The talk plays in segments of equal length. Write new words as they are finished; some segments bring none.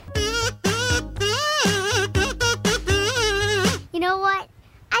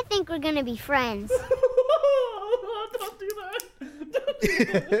we're gonna be friends. Don't do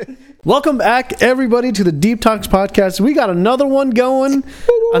that. Welcome back, everybody, to the Deep Talks podcast. We got another one going.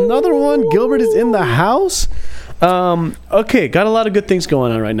 Another one. Gilbert is in the house. Okay, got a lot of good things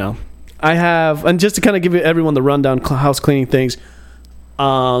going on right now. I have, and just to kind of give everyone the rundown, house cleaning things.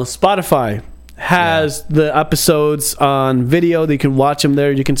 Spotify has the episodes on video. You can watch them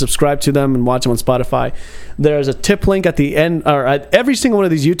there. You can subscribe to them and watch them on Spotify. There's a tip link at the end, or at every single one of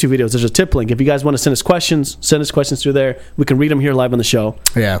these YouTube videos, there's a tip link. If you guys want to send us questions through there. We can read them here live on the show.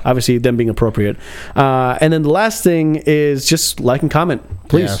 Yeah. Obviously, them being appropriate. And then the last thing is just like and comment,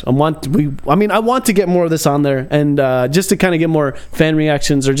 please. Yeah. I want to get more of this on there, and just to kind of get more fan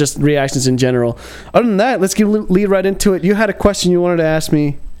reactions or just reactions in general. Other than that, let's lead right into it. You had a question you wanted to ask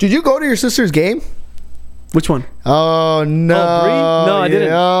me. Did you go to your sister's game? Which one? Oh, no. Oh, Bree? No, I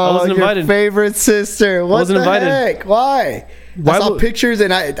didn't. I wasn't invited. Your favorite sister. What the heck? Why? I saw pictures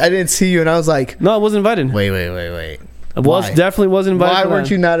and I didn't see you, and I was like... No, I wasn't invited. Wait. Definitely wasn't invited. Why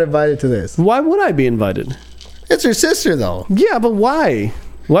weren't you not invited to this? Why would I be invited? It's your sister, though. Yeah, but why?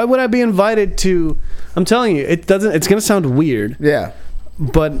 Why would I be invited to... I'm telling you, it's going to sound weird. Yeah.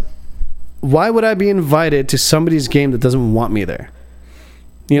 But why would I be invited to somebody's game that doesn't want me there?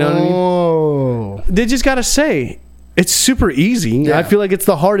 You know what I mean? They just got to say, it's super easy. Yeah. I feel like it's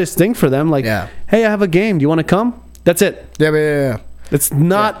the hardest thing for them. Like, hey, I have a game. Do you want to come? That's it. Yeah. It's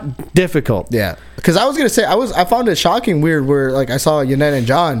not difficult. Yeah. Because I was going to say, I found it shocking weird where, like, I saw Yannette and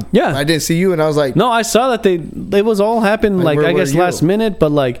John. Yeah. I didn't see you, and I was like... No, I saw that they was all happened, like I guess, last minute,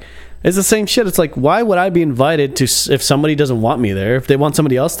 but, like, it's the same shit. It's like, why would I be invited to if somebody doesn't want me there? If they want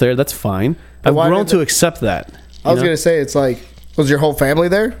somebody else there, that's fine. I've grown to accept that. I was going to say, it's like... Was your whole family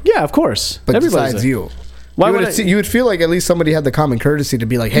there? Yeah, of course. But besides there. You. You would feel like at least somebody had the common courtesy to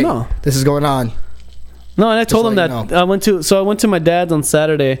be like, hey, this is going on. No, and I told them that I went to my dad's on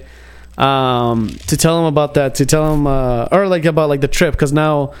Saturday to tell him about that, to tell him about the trip, because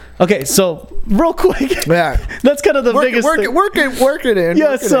now, okay, so real quick, that's kind of the biggest thing. Work it in.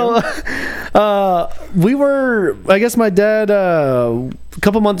 Yeah, we were, I guess my dad, a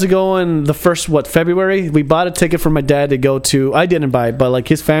couple months ago in the first, February, we bought a ticket for my dad to go to, I didn't buy it, but like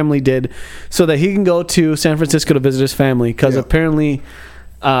his family did, so that he can go to San Francisco to visit his family, because apparently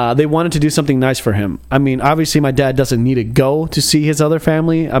they wanted to do something nice for him. I mean, obviously my dad doesn't need to go to see his other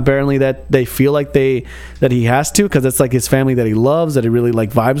family. Apparently that they feel like that he has to, because it's like his family that he loves, that he really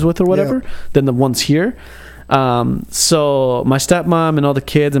like vibes with or whatever, than the ones here. So my stepmom and all the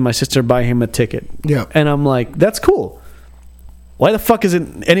kids and my sister buy him a ticket. Yeah. And I'm like, that's cool. Why the fuck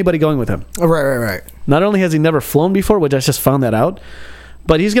isn't anybody going with him? Right. Not only has he never flown before, which I just found that out,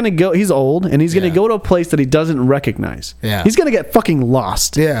 but he's going to go, he's old, and he's going to go to a place that he doesn't recognize. Yeah. He's going to get fucking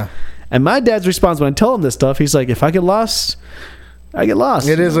lost. Yeah. And my dad's response when I tell him this stuff, he's like, if I get lost, I get lost.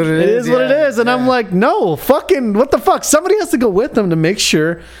 It is what it is. It is what it is. And I'm like, no, fucking, what the fuck? Somebody has to go with him to make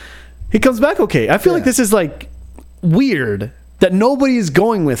sure he comes back okay. I feel like this is like weird that nobody is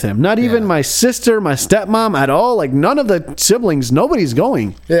going with him. Not even my sister, my stepmom at all. Like none of the siblings, nobody's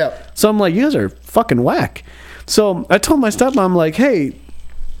going. Yeah. So I'm like, you guys are fucking whack. So I told my stepmom, like, hey,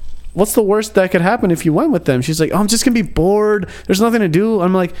 what's the worst that could happen if you went with them? She's like, oh, I'm just going to be bored. There's nothing to do.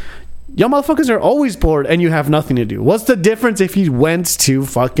 I'm like, y'all motherfuckers are always bored and you have nothing to do. What's the difference if you went to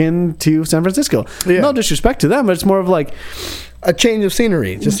San Francisco? Yeah. No disrespect to them, but it's more of like a change of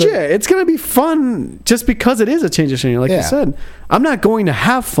scenery. It's going to be fun just because it is a change of scenery. Like you said, I'm not going to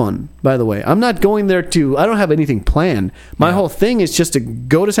have fun, by the way. I'm not going there I don't have anything planned. My whole thing is just to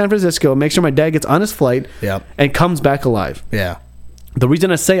go to San Francisco, make sure my dad gets on his flight and comes back alive. Yeah. The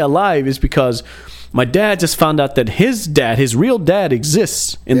reason I say alive is because my dad just found out that his real dad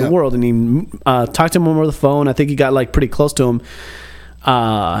exists in the world, and he talked to him over the phone. I think he got like pretty close to him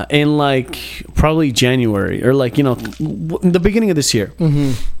in like probably January or like, in the beginning of this year.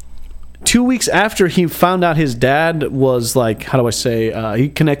 Mm-hmm. 2 weeks after he found out his dad was like, how do I say, he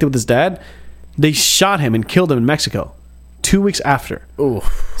connected with his dad, they shot him and killed him in Mexico 2 weeks after. Ooh.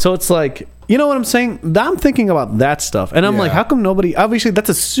 So it's like, you know what I'm saying? I'm thinking about that stuff. And I'm like, how come nobody... Obviously, that's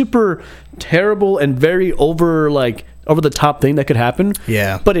a super terrible and very over the top thing that could happen.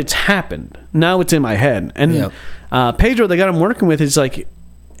 Yeah. But it's happened. Now it's in my head. And Pedro, the guy I'm working with, he's like,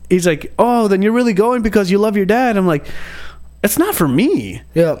 oh, then you're really going because you love your dad. I'm like, it's not for me.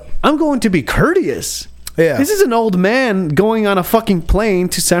 Yeah. I'm going to be courteous. Yeah. This is an old man going on a fucking plane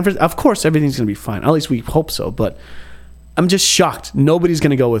to San Francisco. Of course, everything's going to be fine. At least we hope so. But I'm just shocked. Nobody's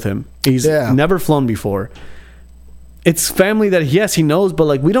going to go with him. He's never flown before. It's family that, yes, he knows, but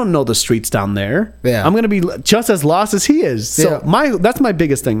like we don't know the streets down there. Yeah. I'm going to be just as lost as he is. So that's my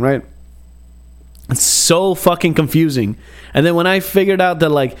biggest thing, right? It's so fucking confusing. And then when I figured out that,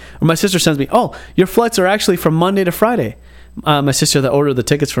 like, my sister sends me, oh, your flights are actually from Monday to Friday. My sister that ordered the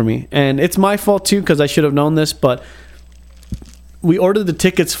tickets for me. And it's my fault, too, because I should have known this. But we ordered the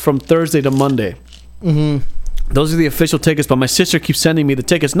tickets from Thursday to Monday. Mm-hmm. Those are the official tickets. But my sister keeps sending me the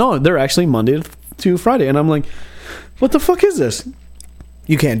tickets. No, they're actually Monday to Friday. And I'm like, what the fuck is this?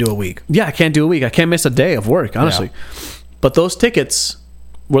 You can't do a week. Yeah, I can't do a week. I can't miss a day of work, honestly. Yeah. But those tickets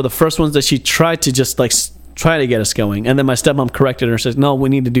were the first ones that she tried to just like try to get us going, and then my stepmom corrected her and says, no, we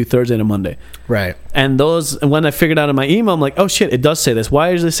need to do Thursday to Monday. Right. And when I figured out in my email, I'm like, oh shit, it does say this.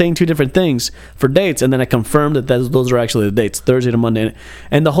 Why is it saying two different things for dates? And then I confirmed that those are actually the dates, Thursday to Monday.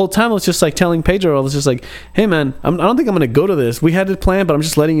 And the whole time I was just like telling Pedro, I was just like, hey man, I don't think I'm going to go to this. We had it planned, but I'm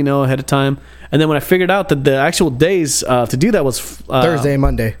just letting you know ahead of time. And then when I figured out that the actual days to do that was Thursday and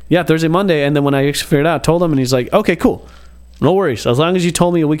Monday. Yeah, Thursday, Monday. And then when I actually figured it out, I told him, and he's like, okay, cool. No worries. As long as you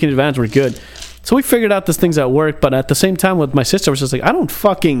told me a week in advance, we're good. So we figured out this thing's at work, but at the same time with my sister, I was just like,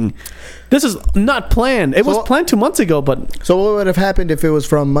 this is not planned. It was planned 2 months ago, but... So what would have happened if it was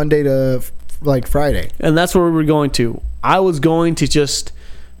from Monday to, like, Friday? And that's where we were going to. I was going to just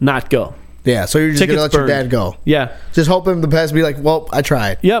not go. Yeah, so you're just going to let your dad go. Yeah. Just hope him the best, be like, well, I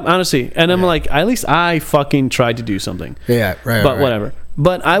tried. Yep, honestly. And I'm like, at least I fucking tried to do something. Yeah, right. But whatever.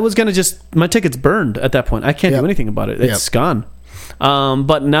 But I was going to my ticket's burned at that point. I can't do anything about it. It's gone.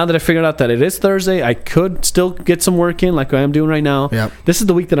 But now that I figured out that it is Thursday, I could still get some work in like I am doing right now. Yep. This is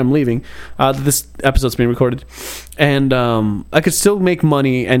the week that I'm leaving. This episode's being recorded. And I could still make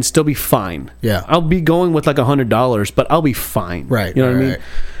money and still be fine. Yeah. I'll be going with like $100, but I'll be fine. Right. You know what I mean?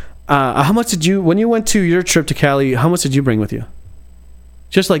 How much did when you went to your trip to Cali, how much did you bring with you?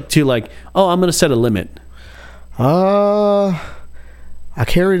 Just I'm going to set a limit. I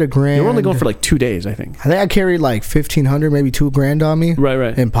carried $1,000. You were only going for like 2 days, I think. I think I carried like $1,500, maybe $2,000 on me.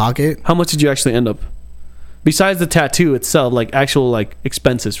 Right. In pocket. How much did you actually end up? Besides the tattoo itself, like actual like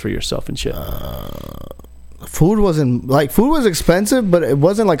expenses for yourself and shit. Food was expensive, but it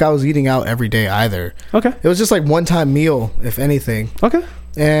wasn't like I was eating out every day either. Okay. It was just like one-time meal, if anything. Okay.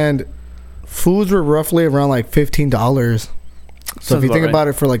 And foods were roughly around like $15. So if you think about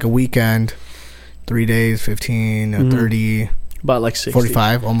it for like a weekend, 3 days, 15, 30... About like 60.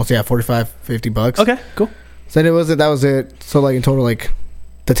 45, almost, yeah, 45, $50. Okay, cool. So that was it. So like in total, like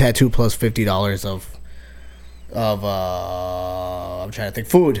the tattoo plus $50 of I'm trying to think,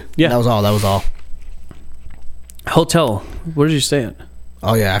 food. Yeah, that was all. Hotel. Where did you stay at?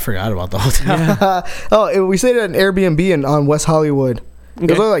 Oh yeah, I forgot about the hotel. Yeah. We stayed at an Airbnb on West Hollywood. Okay. It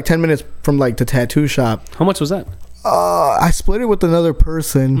was only like 10 minutes from like the tattoo shop. How much was that? I split it with another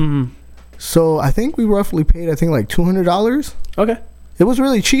person. Mm-hmm. So I think we roughly paid, like $200. Okay. It was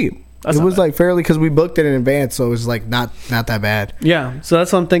really cheap. It was like fairly, because we booked it in advance, so it was like not that bad. Yeah. So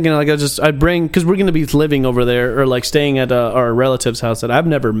that's what I'm thinking. Like I'd bring, because we're gonna be living over there or like staying at our relative's house that I've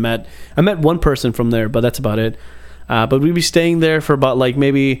never met. I met one person from there, but that's about it. But we'd be staying there for about like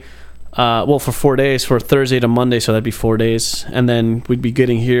maybe, for 4 days, for Thursday to Monday, so that'd be 4 days, and then we'd be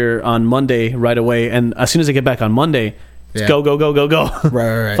getting here on Monday right away. And as soon as I get back on Monday. Yeah. Go.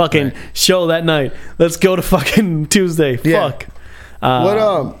 Right. Fucking show that night. Let's go to fucking Tuesday. Yeah. Fuck.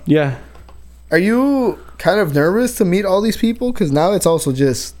 Yeah. Are you kind of nervous to meet all these people? Because now it's also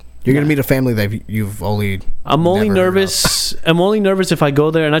just you're gonna meet a family that you've only. I'm only nervous. I'm only nervous if I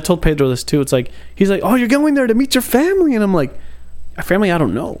go there, and I told Pedro this too. It's like he's like, "Oh, you're going there to meet your family," and I'm like, "A family? I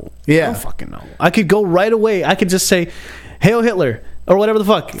don't know. Yeah, I don't fucking know. I could go right away. I could just say, Hail Hitler." Or whatever the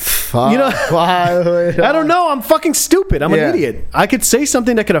fuck. You know, I don't know. I'm fucking stupid. I'm an idiot. I could say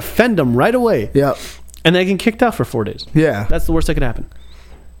something that could offend them right away. Yep. And they get kicked out for 4 days. Yeah. That's the worst that could happen.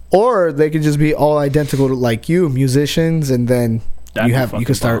 Or they could just be all identical to like you, musicians, and then you could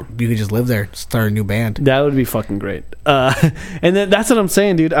just live there, start a new band. That would be fucking great. And then that's what I'm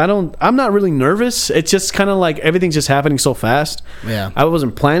saying, dude. I'm not really nervous. It's just kind of like everything's just happening so fast. Yeah. I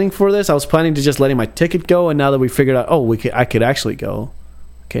wasn't planning for this. I was planning to just letting my ticket go, and now that we figured out, I could actually go.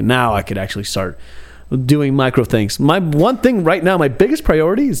 Okay, now I could actually start doing micro things. My one thing right now, my biggest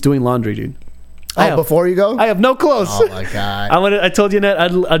priority is doing laundry, dude. Before you go? I have no clothes. Oh my god! I told you, Annette,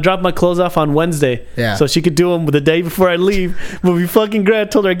 I'd drop my clothes off on Wednesday. Yeah. So she could do them the day before I leave. But we fucking great. I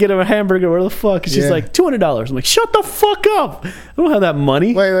told her I'd get her a hamburger. Where the fuck? And she's like, $200. I'm like, shut the fuck up. I don't have that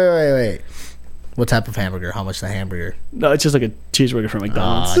money. Wait. What type of hamburger? How much the hamburger? No, it's just like a cheeseburger from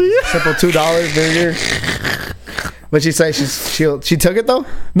McDonald's. Simple $2 burger. What'd she say? She took it though?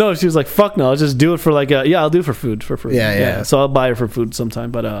 No, she was like, "Fuck no, I'll just do it for like I'll do it for food Yeah. So I'll buy her for food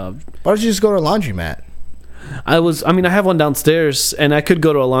sometime. But why don't you just go to a laundromat? I have one downstairs, and I could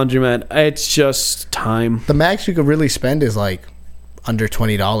go to a laundromat. It's just time. The max you could really spend is like under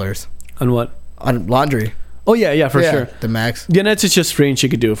 $20 on what? On laundry. Oh yeah, for sure. The Max. Yeah, Nets is just free, and she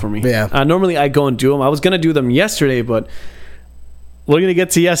could do it for me. Yeah. Normally I go and do them. I was gonna do them yesterday, but we're gonna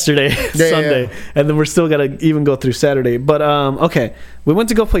get to yesterday, Sunday, and then we're still gonna even go through Saturday. But okay, we went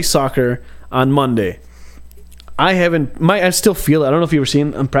to go play soccer on Monday. I still feel it. I don't know if you were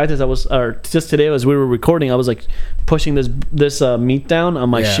seeing in practice. Just today as we were recording, I was like pushing this meat down on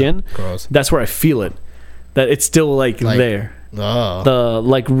my shin. Gross. That's where I feel it. That it's still like there. Oh. The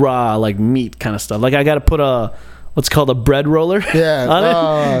like raw like meat kind of stuff. Like I got to put what's called a bread roller. Yeah.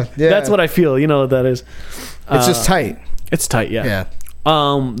 on it. That's what I feel. You know what that is. It's just tight. It's tight. Yeah. Yeah.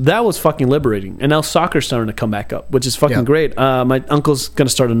 That was fucking liberating, and now soccer's starting to come back up, which is fucking great. My uncle's gonna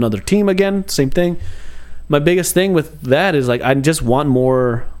start another team again. Same thing. My biggest thing with that is like I just want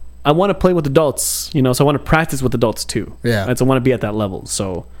more. I want to play with adults, you know, so I want to practice with adults too. Yeah, and so I want to be at that level.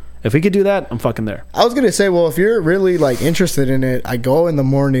 So if we could do that, I'm fucking there. I was gonna say, well, if you're really like interested in it, I go in the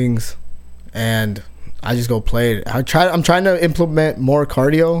mornings, and I just go play it. I'm trying to implement more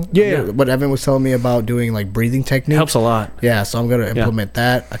cardio. Yeah. What Evan was telling me about doing like breathing techniques helps a lot. Yeah, so I'm gonna implement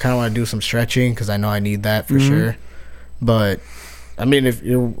that. I kind of want to do some stretching because I know I need that for sure. But I mean, if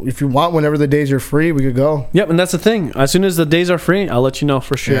you want, whenever the days are free, we could go. Yep, and that's the thing. As soon as the days are free, I'll let you know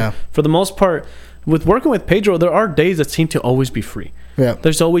for sure. Yeah. For the most part, with working with Pedro, there are days that seem to always be free. Yeah.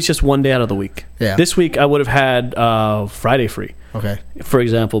 There's always just one day out of the week. Yeah. This week I would have had Friday free. Okay. For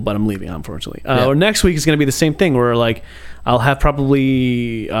example, but I'm leaving, unfortunately. Or next week is going to be the same thing where like I'll have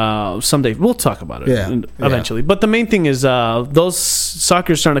probably someday. We'll talk about it eventually. But the main thing is those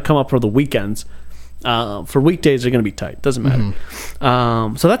soccer's starting to come up for the weekends. For weekdays, they're going to be tight. Doesn't matter.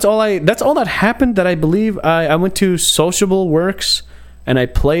 So that's all that happened. That I believe I went to Sociable Works and I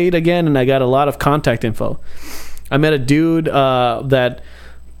played again, and I got a lot of contact info. I met a dude that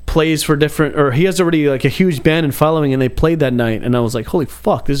plays for different, or he has already like a huge band and following, and they played that night, and I was like, holy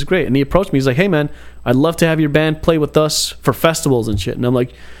fuck, this is great. And he approached me, he's like, hey man, I'd love to have your band play with us for festivals and shit. And I'm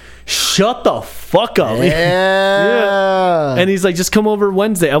like, shut the fuck up. Yeah. And he's like, just come over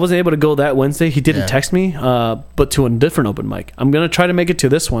Wednesday. I wasn't able to go that Wednesday. He didn't text me, but to a different open mic. I'm gonna try to make it to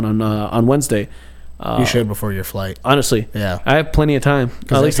this one on Wednesday. You should before your flight. Honestly, yeah, I have plenty of time.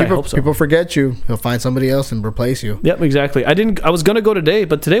 At least I hope so. People forget you. He'll find somebody else and replace you. Yep, exactly. I was gonna go today,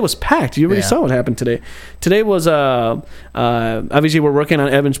 but today was packed. You already saw what happened today. Today was obviously we're working on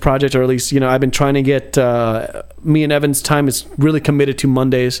Evan's project, or at least I've been trying to get me and Evan's time is really committed to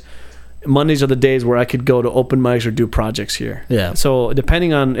Mondays. Mondays are the days where I could go to open mics or do projects here. Yeah. So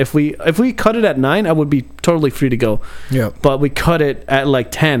depending on if we cut it at 9, I would be totally free to go. Yeah. But we cut it at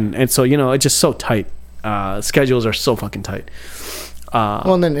like 10, and so it's just so tight. Schedules are so fucking tight.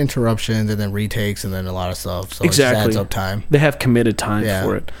 Well, and then interruptions, and then retakes, and then a lot of stuff. So exactly. It just adds up time. They have committed time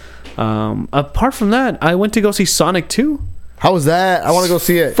for it. Apart from that, I went to go see Sonic 2. How was that? I want to go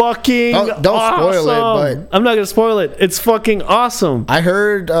see it. Fucking don't spoil it, but I'm not gonna spoil it. It's fucking awesome. I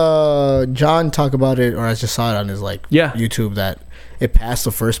heard John talk about it, or I just saw it on his YouTube that it passed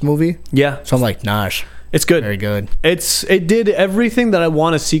the first movie. Yeah. So I'm like, Nosh, it's good. Very good. It did everything that I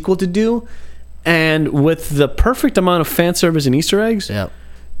want a sequel to do, and with the perfect amount of fan service and Easter eggs. Yeah.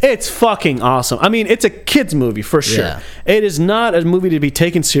 It's fucking awesome. I mean, it's a kid's movie for sure. Yeah. It is not a movie to be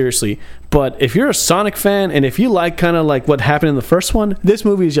taken seriously. But if you're a Sonic fan and if you like kind of like what happened in the first one, this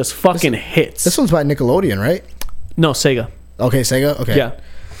movie is just fucking hits. This one's by Nickelodeon, right? No, Sega. Okay, Sega? Okay. Yeah.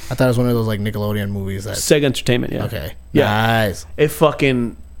 I thought it was one of those like Nickelodeon movies. Sega Entertainment, yeah. Okay. Yeah. Nice. It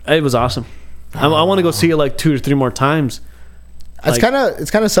was awesome. I want to go see it like 2 or 3 more times. It's kind of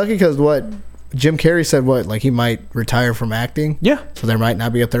sucky because what Jim Carrey said, he might retire from acting. Yeah. So there might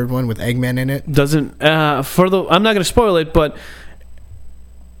not be a third one with Eggman in it. I'm not going to spoil it, but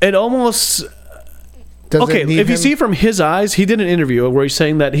it almost. If you see from his eyes, he did an interview where he's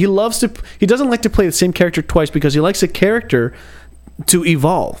saying that he doesn't like to play the same character twice because he likes a character to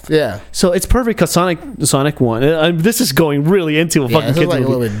evolve. Yeah. So it's perfect because Sonic 1. This is going really into a fucking kids movie. A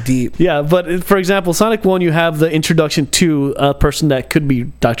little bit deep. Yeah, but for example, Sonic 1, you have the introduction to a person that could be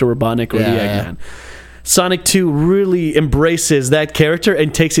Dr. Robotnik or the Eggman. Sonic 2 really embraces that character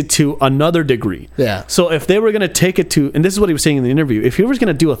and takes it to another degree. Yeah. So if they were going to take it to, and this is what he was saying in the interview, if he was going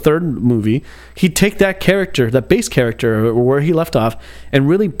to do a third movie, he'd take that character, that base character, where he left off, and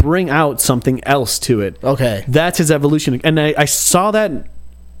really bring out something else to it. Okay. That's his evolution. And I saw that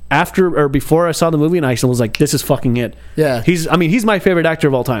after or before I saw the movie, and I was like, this is fucking it. Yeah. He's my favorite actor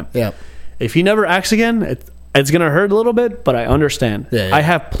of all time. Yeah. If he never acts again, it's going to hurt a little bit, but I understand. Yeah. I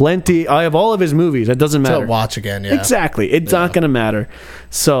have all of his movies. It doesn't matter. To watch again, yeah. Exactly. It's not going to matter.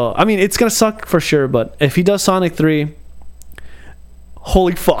 So, I mean, it's going to suck for sure, but if he does Sonic 3,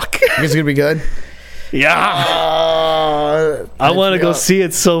 holy fuck. It's going to be good? Yeah. I want to go see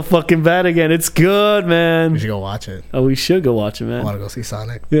it so fucking bad again. It's good, man. We should go watch it. Oh, we should go watch it, man. I want to go see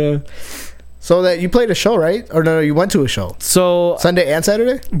Sonic. Yeah. So that you played a show, right? Or no, you went to a show. So Sunday and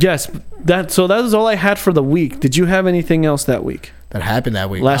Saturday? yes, that was all I had for the week. Did you have anything else that week? That happened that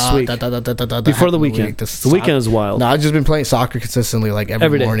week. Last week. Before the weekend. The weekend is wild. No, I've just been playing soccer consistently, like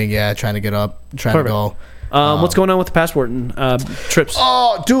every day. morning. Yeah, trying to get up, trying to go. What's going on with the passport and trips?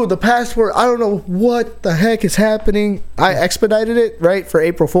 Oh, dude, the passport. I don't know what the heck is happening. I expedited it, right, for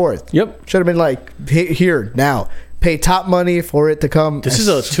April 4th. Yep. Should have been like, here, now. Pay top money for it to come. This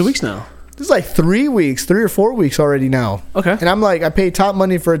is 2 weeks now. This is like 3 weeks, 3 or 4 weeks already now. Okay. And I'm like, I paid top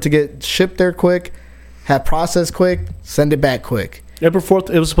money for it to get shipped there quick, have processed quick, send it back quick. April 4th,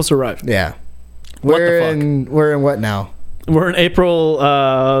 it was supposed to arrive. Yeah. What the fuck? We're in what now? We're in April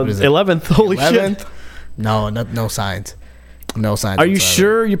 11th. Holy 11th? Shit. No signs. No signs. Are you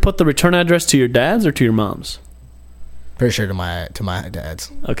sure you put the return address to your dad's or to your mom's? Pretty sure to my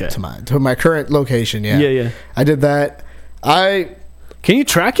dad's. Okay. To my current location, yeah. Yeah. I did that. Can you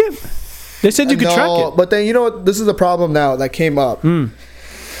track it? They said you could track it. But then, you know what? This is the problem now that came up.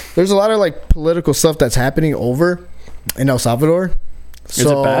 There's a lot of like political stuff that's happening over in El Salvador. Is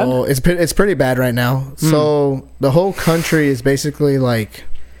it bad? It's pretty bad right now. So the whole country is basically like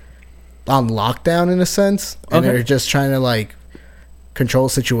on lockdown in a sense, and they're just trying to like control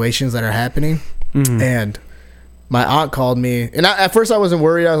situations that are happening. And my aunt called me, and at first I wasn't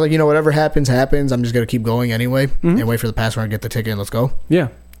worried. I was like, whatever happens. I'm just gonna keep going anyway and wait for the passport and get the ticket and let's go. Yeah.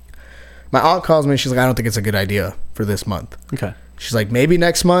 My aunt calls me. She's like, I don't think it's a good idea for this month. Okay. She's like, maybe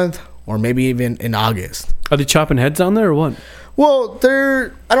next month or maybe even in August. Are they chopping heads down there or what? Well, I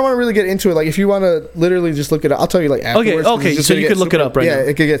don't want to really get into it. Like, if you want to literally just look it up, I'll tell you like afterwards. Okay. So you could look it up right now. Yeah,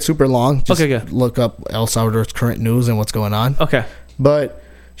 it could get super long. Just okay. Look up El Salvador's current news and what's going on. Okay. But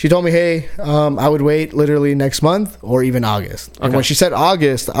she told me, hey, I would wait literally next month or even August. And when she said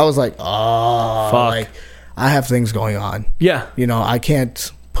August, I was like, oh, fuck. Like, I have things going on. Yeah. I can't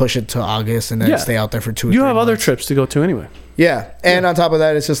push it to August and then stay out there for 2 or 3 months. You have other trips to go to anyway. Yeah. And on top of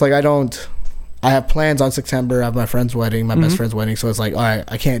that, it's just like I have plans on September. I have my friend's wedding, my best friend's wedding. So it's like, all right,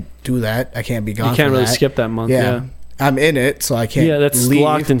 I can't do that. I can't be gone. You can't really skip that month. Yeah. I'm in it, so I can't. Yeah, that's leave.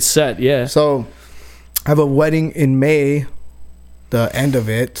 Locked and set. Yeah. So I have a wedding in May, the end of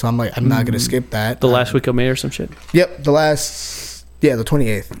it. So I'm like, I'm not going to skip that. The last week of May or some shit? Yep. The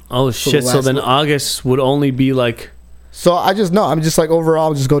 28th. Oh, shit. So then August would only be like. So I'm just like, overall,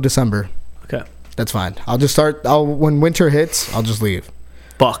 I'll just go December. Okay. That's fine. I'll just start. When winter hits, I'll just leave.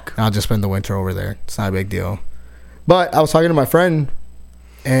 Fuck. I'll just spend the winter over there. It's not a big deal. But I was talking to my friend,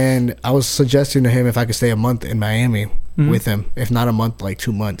 and I was suggesting to him if I could stay a month in Miami with him. If not a month, like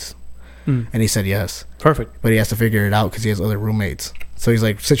 2 months. And he said yes. Perfect. But he has to figure it out because he has other roommates. So he's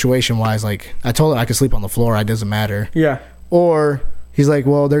like, situation-wise, like, I told him I could sleep on the floor. It doesn't matter. Yeah. Or he's like,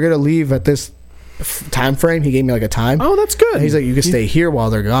 well, they're going to leave at this time frame. He gave me like a time. Oh, that's good. And he's like, you can stay here while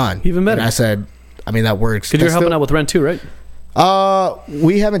they're gone. Even better. And I said, I mean, that works. Because you're helping out with rent too, right?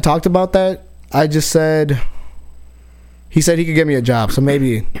 We haven't talked about that. I just said he said he could get me a job, so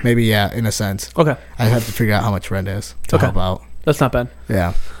maybe yeah, in a sense. Okay. I have to figure out how much rent is to help out. That's not bad.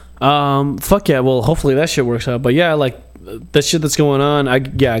 Yeah. Fuck yeah. Well, hopefully that shit works out. But yeah, like that shit that's going on. I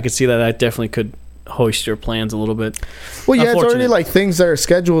could see that. I definitely could hoist your plans a little bit. Well, yeah, it's already like things that are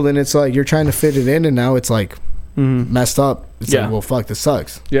scheduled, and it's like you're trying to fit it in, and now it's like messed up. It's like, well, fuck, this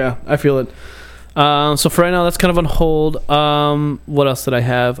sucks. Yeah, I feel it. So for right now, that's kind of on hold. What else did I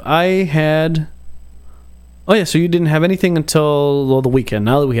have? Oh yeah, so you didn't have anything until the weekend.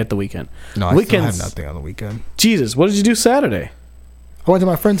 Now that we hit the weekend, no, I still have nothing on the weekend. Jesus, what did you do Saturday? I went to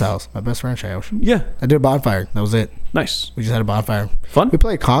my friend's house, my best friend's house. Yeah, I did a bonfire. That was it. Nice. We just had a bonfire. Fun. We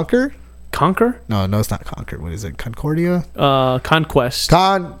played Conquer. Conquer? No, it's not Conquer. What is it? Concordia? Conquest.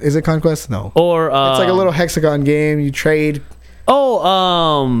 Is it Conquest? No. Or it's like a little hexagon game. You trade. Oh,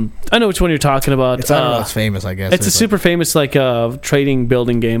 I know which one you're talking about. I don't know. It's famous, I guess. It's a super famous trading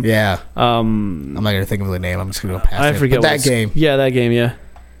building game. Yeah. I'm not gonna think of the name. I'm just gonna go past it. I forget that game. Yeah, that game. Yeah.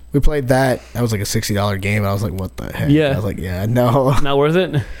 We played that. That was like a $60 game. And I was like, what the heck? Yeah. I was like, yeah, no. Not worth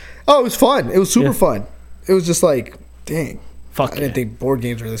it. Oh, it was fun. It was super fun. It was just like, dang. Fuck. I didn't think board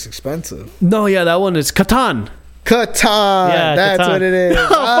games were this expensive. No, yeah, that one is Catan. Yeah, that's what it is.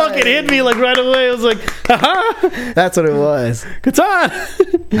 Oh, fuck, it hit me like right away. I was like, haha. That's what it was.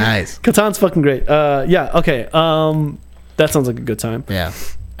 Catan. Nice. Catan's fucking great. Yeah, okay. That sounds like a good time. Yeah.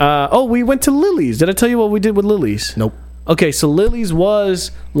 We went to Lily's. Did I tell you what we did with Lily's? Nope. Okay, so Lily's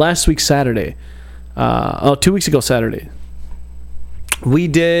was last week Saturday. 2 weeks ago Saturday. We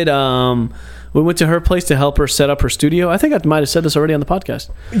did. We went to her place to help her set up her studio. I think I might have said this already on the podcast.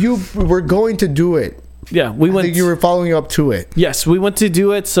 You were going to do it. Yeah, we went. I think you were following up to it. Yes, we went to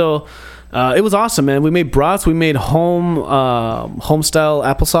do it. So it was awesome, man. We made brats. We made home style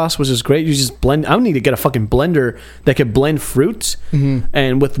applesauce, which is great. You just blend. I don't need to get a fucking blender that could blend fruits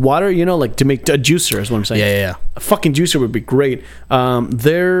and with water. Like to make a juicer is what I'm saying. Yeah. A fucking juicer would be great.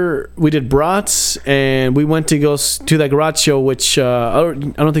 There we did brats, and we went to go to that garage show, which I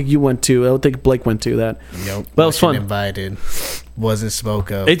don't think you went to. I don't think Blake went to that. Nope. But it was fun. Invited. Wasn't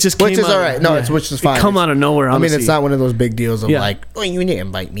spoke of. It just which came is out, all right. No, yeah. it's which is fine. It come out of nowhere. Honestly. I mean, it's not one of those big deals of Yeah. like, oh, you didn't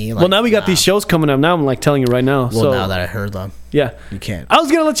invite me. Like, Well, now we got these shows coming up. Now I'm like telling you right now. Well, so, now that I heard them, yeah, you can't. I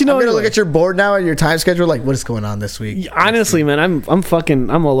was gonna let you know. I'm gonna anyway. look at your board now and your time schedule. Like, what is going on this week? Honestly, man, I'm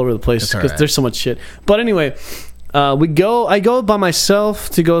all over the place That's all because right. there's so much shit. But anyway, I go by myself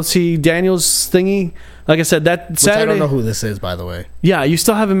to go see Daniel's thingy. Like I said, that Which Saturday. I don't know who this is, by the way. Yeah, you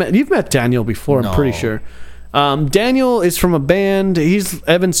still haven't met. You've met Daniel before. I'm No. pretty sure. Daniel is from a band. He's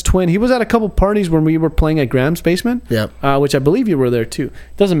Evan's twin. He was at a couple parties when we were playing at Graham's basement. Yep. Which I believe you were there too.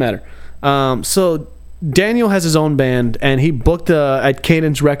 Doesn't matter. So Daniel has his own band, and he booked at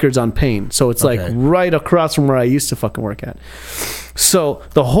Cadence Records on Payne. So it's like Okay. right across from where I used to fucking work at. So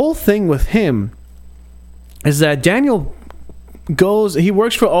the whole thing with him is that Daniel he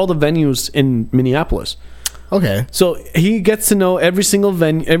works for all the venues in Minneapolis. Okay. So he gets to know every single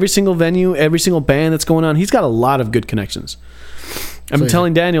venue, every single band that's going on. He's got a lot of good connections. I'm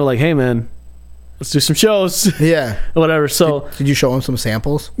telling Daniel, like, hey man, let's do some shows. Yeah. Whatever. So Did you show him some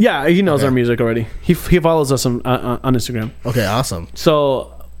samples? yeah, he knows Okay. our music already. He follows us on Instagram. Okay, awesome.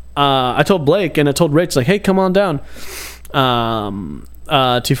 So I told Blake and I told Rich, like, hey, come on down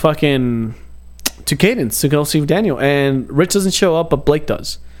to Cadence to go see Daniel. And Rich doesn't show up, but Blake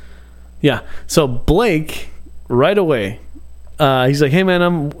does. Yeah. So Blake, right away, he's like, hey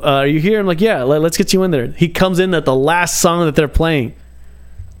man, are you here? I'm like, yeah, let's get you in there. He comes in at the last song that they're playing.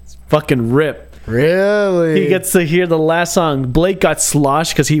 It's fucking rip. Really? He gets to hear the last song. Blake got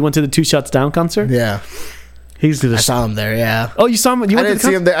sloshed because he went to the Two Shots Down concert. Yeah. He's I just, saw him there, yeah. oh, you saw him? You I went to didn't the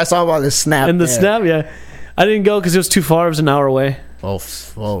see him there. I saw him on the snap. and the yeah. snap, yeah. I didn't go because it was too far. It was an hour away.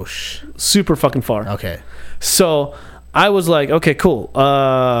 Super fucking far. Okay. So I was like, okay, cool.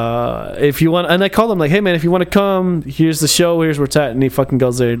 If you want, and I called him like, hey man, if you want to come, here's the show, here's where it's at. And he fucking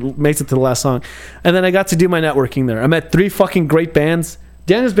goes there, makes it to the last song. And then I got to do my networking there. I met 3 fucking great bands.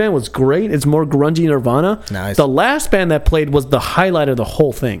 Daniel's band was great. It's more grungy Nirvana. Nice. The last band that played was the highlight of the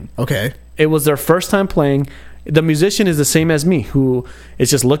whole thing. Okay. It was their first time playing. The musician is the same as me, who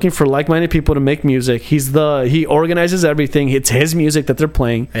is just looking for like-minded people to make music. He organizes everything. It's his music that they're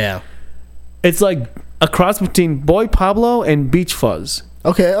playing. Yeah. It's like a cross between Boy Pablo and Beach Fuzz.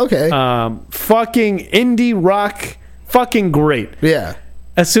 Okay. Fucking indie rock, fucking great. Yeah.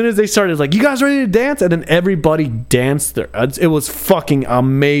 As soon as they started, like, you guys ready to dance? And then everybody danced there. It was fucking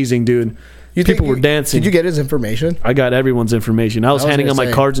amazing, dude. People were dancing. Did you get his information? I got everyone's information. I was handing gonna out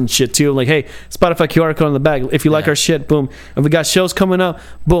my say. cards and shit too. I'm like, hey, Spotify QR code on the back. If you like our shit, boom. If we got shows coming up,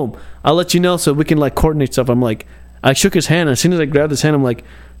 boom. I'll let you know so we can like coordinate stuff. I'm like, I shook his hand. As soon as I grabbed his hand, I'm like,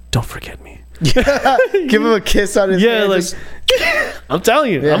 don't forget me. Give him a kiss on his Yeah, hand. like, I'm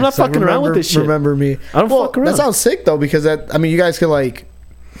telling you, Yeah, I'm not so fucking around with this shit. Remember me. I don't fuck around. That sounds sick though, because you guys could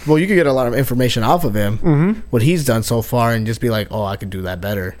you could get a lot of information off of him, what he's done so far, and just be like, oh, I could do that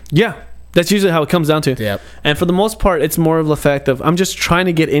better. Yeah. That's usually how it comes down to. Yep. And for the most part, it's more of the fact of I'm just trying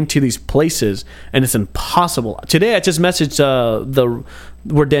to get into these places, and it's impossible. Today, I just messaged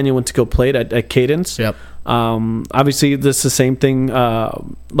where Daniel went to go play at Cadence. Yep. Obviously, this is the same thing.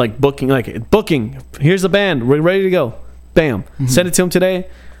 Like booking. Here's the band. We're ready to go. Bam. Send it to him today.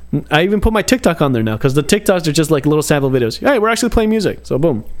 I even put my TikTok on there now because the TikToks are just like little sample videos. Hey, we're actually playing music. So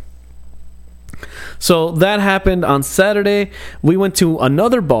boom. So that happened on Saturday. We went to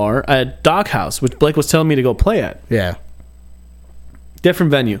another bar at Doghouse, which Blake was telling me to go play at. Yeah. Different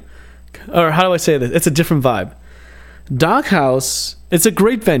venue. Or how do I say this? It's a different vibe. Doghouse, it's a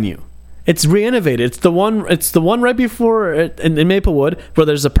great venue. It's re-innovated. It's the one right before in Maplewood where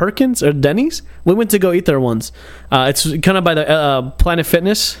there's a Perkins or Denny's. We went to go eat there once. It's kind of by the Planet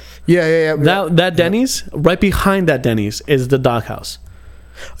Fitness. Yeah. That Denny's, right behind that Denny's is the Doghouse.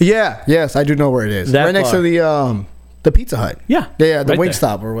 Yeah. Yes, I do know where it is. That right next bar. to the Pizza Hut. Yeah. Yeah, the right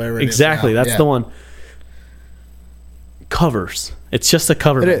Wingstop or whatever it is. Exactly. now. That's the one. Covers. It's just a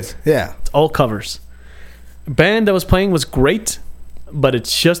cover. It band. is. Yeah. It's all covers. Band that was playing was great, but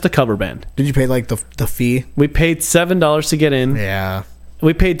it's just a cover band. Did you pay the fee? We paid $7 to get in. Yeah.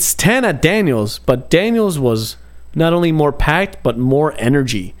 We paid $10 at Daniel's, but Daniel's was not only more packed but more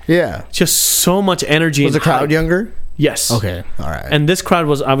energy. Yeah. Just so much energy. Was the and crowd hype. younger? Yes. Okay. All right. And this crowd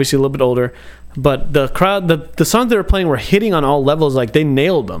was obviously a little bit older, but the crowd, the songs they were playing were hitting on all levels. Like they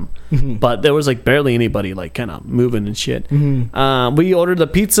nailed them, but there was like barely anybody like kind of moving and shit. We ordered the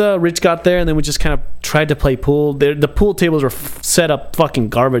pizza. Rich got there, and then we just kind of tried to play pool. The pool tables were set up fucking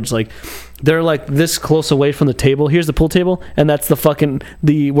garbage. Like they're like this close away from the table. Here's the pool table, and that's the fucking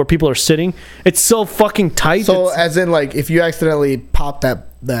where people are sitting. It's so fucking tight. So as in like if you accidentally pop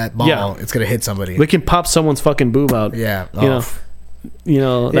that ball, it's gonna hit somebody. We can pop someone's fucking boob out. Yeah. You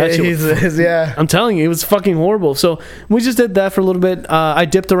know, that shit yeah. I'm telling you, it was fucking horrible. So we just did that for a little bit. I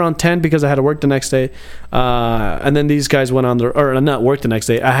dipped around 10 because I had to work the next day. And then these guys went on or not work the next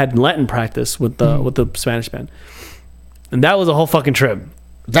day. I had Latin practice with the Spanish band. And that was a whole fucking trip.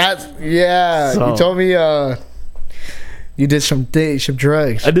 So, you told me you did some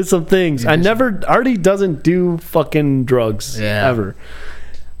drugs. I did some things. Artie doesn't do fucking drugs ever.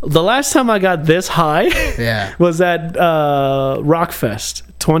 The last time I got this high was at Rockfest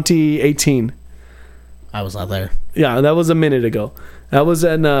 2018. I was out there. Yeah, that was a minute ago. That was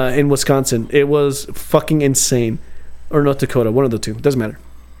in Wisconsin. It was fucking insane. Or North Dakota, one of the two. Doesn't matter.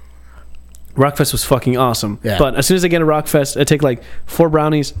 Rockfest was fucking awesome. Yeah. But as soon as I get to Rockfest, I take like 4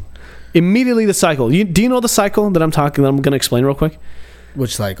 brownies. Immediately the cycle. Do you know the cycle that I'm going to explain real quick?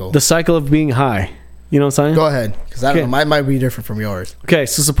 Which cycle? The cycle of being high. You know what I'm saying? Go ahead, because I don't know. Mine might be different from yours. Okay,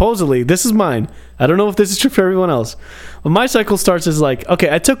 so supposedly, this is mine. I don't know if this is true for everyone else. But my cycle starts as like,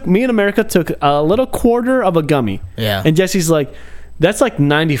 okay, me and America took a little quarter of a gummy. Yeah. And Jesse's like, that's like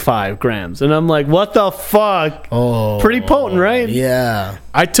 95 grams. And I'm like, what the fuck? Oh. Pretty potent, right? Yeah.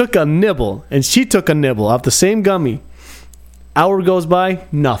 I took a nibble, and she took a nibble off the same gummy. Hour goes by,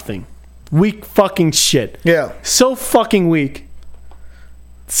 nothing. Weak fucking shit. Yeah. So fucking weak.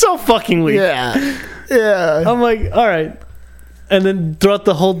 Yeah. I'm like, all right. And then throughout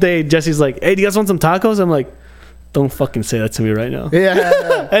the whole day, Jesse's like, hey, do you guys want some tacos? I'm like, don't fucking say that to me right now.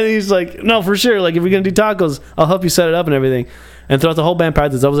 Yeah. And he's like, no, for sure. Like, if we're going to do tacos, I'll help you set it up and everything. And throughout the whole band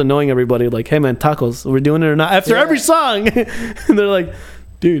practice, I was annoying everybody. Like, hey, man, tacos. We're doing it or not? After every song. And they're like,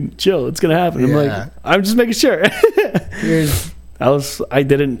 dude, chill. It's going to happen. I'm like, I'm just making sure. I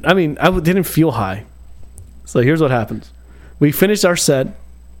didn't feel high. So here's what happens. We finished our set.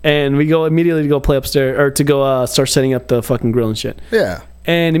 And we go immediately to go play upstairs or to go start setting up the fucking grill and shit. Yeah.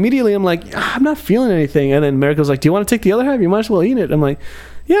 And immediately I'm like, I'm not feeling anything. And then America's like, do you want to take the other half? You might as well eat it. I'm like,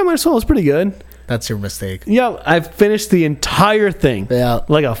 yeah, might as well. It's pretty good. That's your mistake. Yeah, I finished the entire thing. Yeah.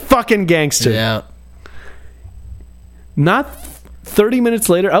 Like a fucking gangster. Yeah. Not 30 minutes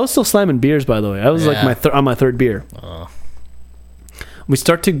later, I was still slamming beers, by the way. I was like on my third beer. We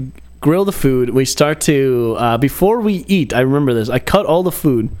start to grill the food. We start to before we eat, I remember this, I cut all the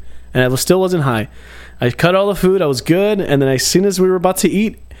food and I still wasn't high. I cut all the food, I was good, and then as soon as we were about to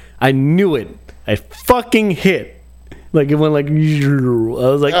eat, I knew it. I fucking hit. Like it went like I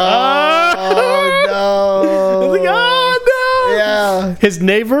was like, oh no. I was like, oh no. Yeah. His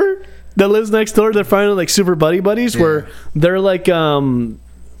neighbor that lives next door, they're finally like super buddies where they're like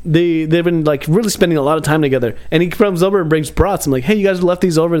they've been like really spending a lot of time together, and he comes over and brings brats. I'm like, hey, you guys left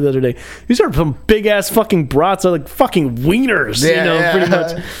these over the other day. These are some big ass fucking brats. They're like fucking wieners, pretty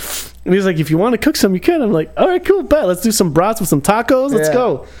much. And he's like, if you want to cook some, you can. I'm like, all right, cool, bet. Let's do some brats with some tacos. Let's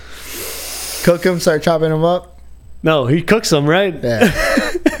go. Cook them, start chopping them up. No, he cooks them, right? Yeah.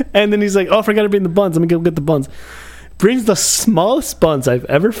 And then he's like, oh, I forgot to bring the buns. Let me go get the buns. Brings the smallest buns I've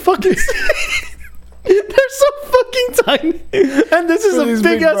ever fucking seen. They're so fucking tiny, and this is a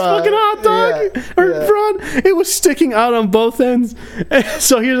big ass fucking hot dog or prawn. It was sticking out on both ends.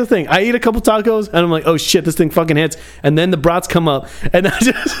 So here's the thing: I eat a couple tacos, and I'm like, "Oh shit, this thing fucking hits!" And then the brats come up, and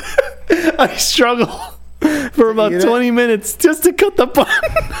I struggle for about 20 minutes just to cut the bun.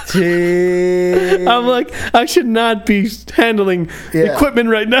 I'm like, I should not be handling equipment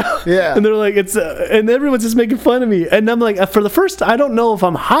right now. Yeah. And they're like, it's and everyone's just making fun of me. And I'm like, for the first, I don't know if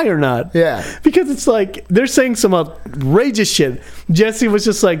I'm high or not. Yeah. Because it's like they're saying some outrageous shit. Jesse was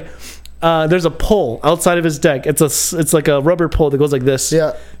just like, there's a pole outside of his deck. It's like a rubber pole that goes like this.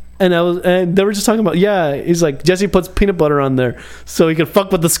 Yeah. And they were just talking about, he's like, Jesse puts peanut butter on there so he can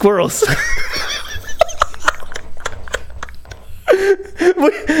fuck with the squirrels. There's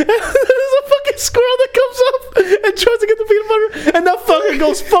a fucking squirrel that comes up and tries to get the peanut butter, and that fucker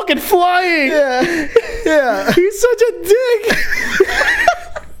goes fucking flying. Yeah. He's such a dick.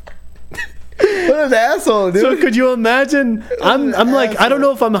 an asshole, dude. So could you imagine? I'm like, I don't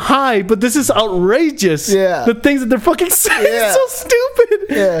know if I'm high, but this is outrageous. Yeah. The things that they're fucking saying is so stupid.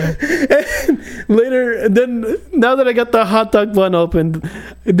 Yeah. And later, then now that I got the hot dog bun opened,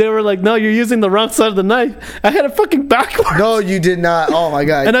 they were like, no, you're using the wrong side of the knife. I had it fucking backwards. No, you did not. Oh my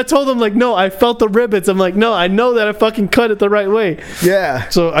god. And I told them like, no, I felt the rivets. I'm like, no, I know that I fucking cut it the right way. Yeah.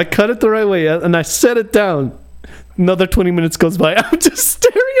 So I cut it the right way and I set it down. Another 20 minutes goes by. I'm just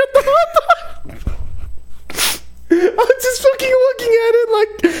staring at the hot dog. I'm just fucking looking at it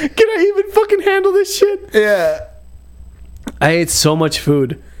like, can I even fucking handle this shit? Yeah. I ate so much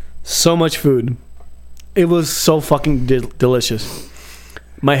food. So much food. It was so fucking delicious.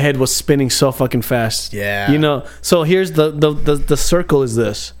 My head was spinning so fucking fast. Yeah. You know, so here's the circle is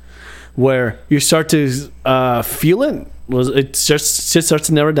this. Where you start to feel it. It just shit starts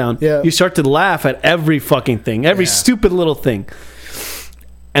to narrow down. Yeah. You start to laugh at every fucking thing. Every stupid little thing.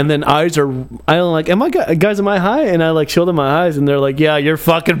 And then I'm like, guys, am I high? And I like show them my eyes and they're like, yeah, you're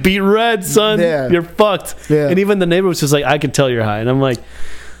fucking beat red, son. Yeah. You're fucked. Yeah. And even the neighbor was just like, I can tell you're high. And I'm like,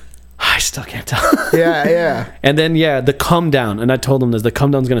 I still can't tell. Yeah. And then, the come down. And I told them this, the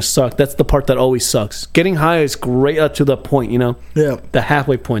come down's going to suck. That's the part that always sucks. Getting high is great up to the point, you know? Yeah. The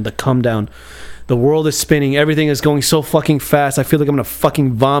halfway point, the come down. The world is spinning. Everything is going so fucking fast. I feel like I'm going to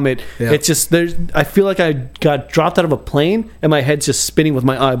fucking vomit. Yeah. It's just, I feel like I got dropped out of a plane and my head's just spinning with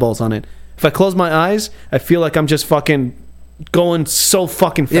my eyeballs on it. If I close my eyes, I feel like I'm just fucking going so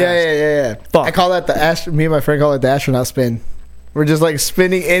fucking fast. Yeah. Fuck. I call that me and my friend call it the astronaut spin. We're just like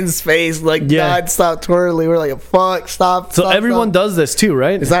spinning in space, like non-stop twirling. We're like, fuck, stop. So everyone does this too,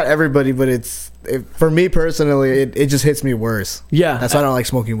 right? It's not everybody, but for me personally, it just hits me worse. Yeah. That's why I don't like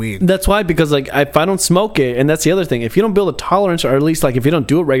smoking weed. That's why, because like if I don't smoke it, and that's the other thing, if you don't build a tolerance, or at least like if you don't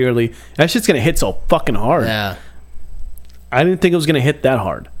do it regularly, that shit's gonna hit so fucking hard. Yeah. I didn't think it was gonna hit that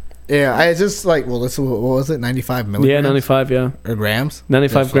hard. Yeah, I just like, what was it, 95 milligrams? Yeah, 95, yeah. Or grams?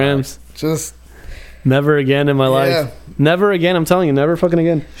 95 grams. Just... Never again in my life. Never again, I'm telling you, never fucking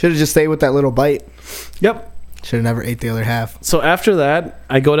again. Should have just stayed with that little bite. Yep. Should have never ate the other half. So after that,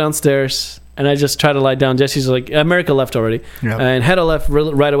 I go downstairs and I just try to lie down. Jesse's like, America left already. Yep. And Hedda left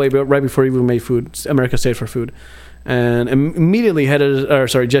right away, right before we even made food. America stayed for food. And immediately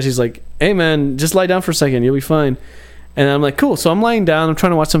Jesse's like, hey man, just lie down for a second, you'll be fine. And I'm like, cool. So I'm lying down. I'm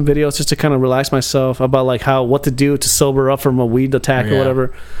trying to watch some videos just to kind of relax myself about like what to do to sober up from a weed attack or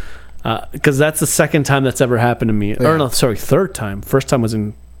whatever. Because that's the second time that's ever happened to me. Or no, sorry, third time. First time was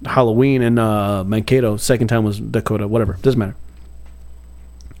in Halloween in Mankato. Second time was Dakota. Whatever, doesn't matter.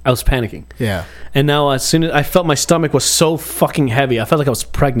 I was panicking. Yeah. And now as soon as I felt my stomach was so fucking heavy, I felt like I was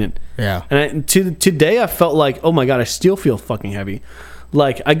pregnant. Yeah. And today I felt like, oh my god, I still feel fucking heavy.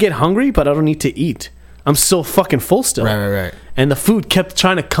 Like I get hungry, but I don't need to eat. I'm so fucking full still. Right. And the food kept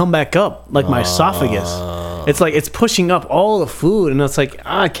trying to come back up, like my esophagus. It's like it's pushing up all the food, and it's like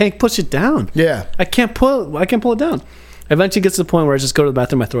I can't push it down. Yeah, I can't pull it down. Eventually, it gets to the point where I just go to the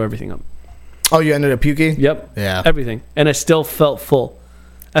bathroom, I throw everything up. Oh, you ended up puking? Yep. Yeah. Everything, and I still felt full.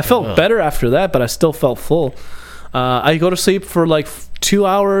 I felt better after that, but I still felt full. I go to sleep for like 2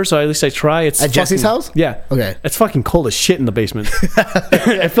 hours, or at least I try. It's at Jesse's house. Yeah. Okay. It's fucking cold as shit in the basement.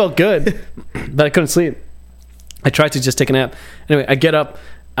 It felt good, but I couldn't sleep. I tried to just take a nap. Anyway, I get up.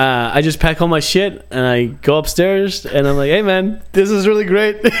 I just pack all my shit and I go upstairs and I'm like, hey man, this is really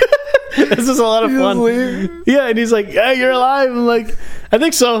great. This is a lot of fun. Yeah, and he's like, hey, you're alive. I'm like, I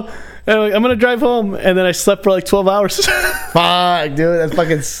think so. And I'm gonna drive home. And then I slept for like 12 hours. Fuck, dude, that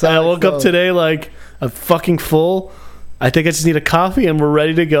fucking sucks. And I woke up today like a fucking full. I think I just need a coffee and we're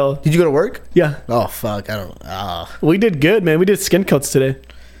ready to go. Did you go to work? Yeah. Oh fuck, We did good, man. We did skin coats today.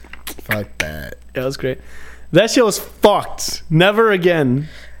 Fuck that. Yeah, it was great. That shit was fucked. Never again.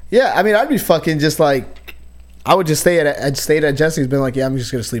 Yeah, I mean, I'd be fucking just like, I would just stayed at Jesse's, been like, yeah, I'm just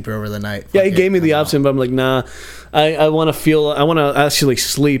gonna sleep here over the night. Yeah, he gave me the option, but I'm like, nah. I want to actually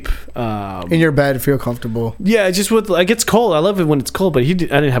sleep in your bed, feel comfortable. Yeah, just with like it's cold. I love it when it's cold, but I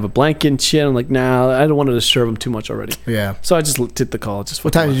didn't have a blanket and shit. I'm like, nah, I don't want to disturb him too much already. Yeah. So I just did the call.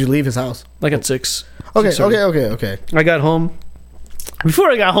 What time did you leave his house? Like at 6. Okay. I got home.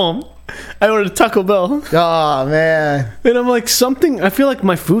 Before I got home, I ordered Taco Bell. Oh man! And I'm like, I feel like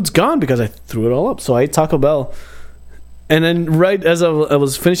my food's gone because I threw it all up. So I ate Taco Bell, and then right as I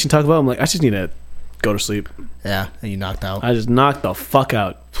was finishing Taco Bell, I'm like, I just need to go to sleep. Yeah, and you knocked out. I just knocked the fuck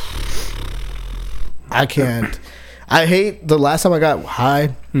out. I can't. I hate the last time I got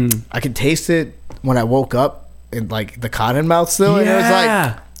high. I could taste it when I woke up in like the cotton mouth still, and it was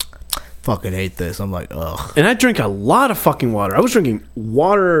like, fucking hate this. I'm like, ugh. And I drink a lot of fucking water. I was drinking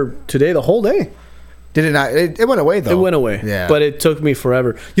water today the whole day. Did it not? It went away though. It went away. Yeah. But it took me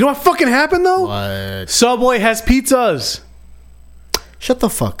forever. You know what fucking happened though? What? Subway has pizzas. Shut the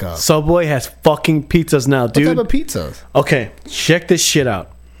fuck up. Subway has fucking pizzas now, dude. What type of pizzas? Okay, check this shit out.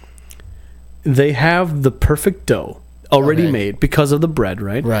 They have the perfect dough already made because of the bread,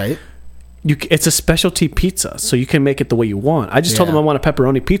 right? Right. It's a specialty pizza, so you can make it the way you want. I just told them I want a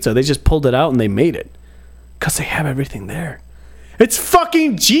pepperoni pizza. They just pulled it out and they made it because they have everything there. It's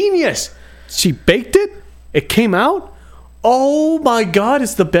fucking genius. She baked it. It came out. Oh my god!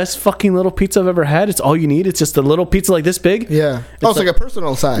 It's the best fucking little pizza I've ever had. It's all you need. It's just a little pizza like this big. Yeah. It's like a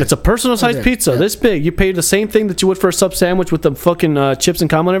personal size. It's a personal size pizza this big. You pay the same thing that you would for a sub sandwich with the fucking chips and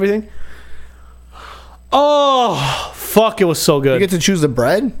combo and everything. Oh fuck! It was so good. You get to choose the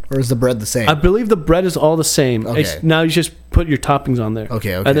bread, or is the bread the same? I believe the bread is all the same. Okay. Now you just put your toppings on there.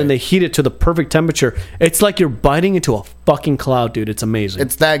 Okay. And then they heat it to the perfect temperature. It's like you're biting into a fucking cloud, dude. It's amazing.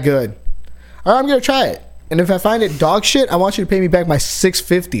 It's that good. All right, I'm gonna try it. And if I find it dog shit, I want you to pay me back my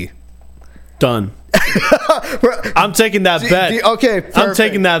 $6.50. Done. I'm taking that bet. Okay, perfect, I'm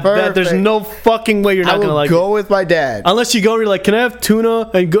taking that bet. There's no fucking way you're not gonna like it. I will go with my dad. Unless you go and you're like, can I have tuna?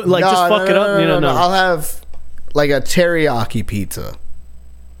 And go, like, just fuck it up. No. I'll have like a teriyaki pizza.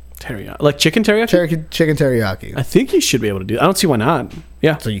 Teriyaki, like chicken teriyaki. Chicken teriyaki. I think you should be able to do. I don't see why not.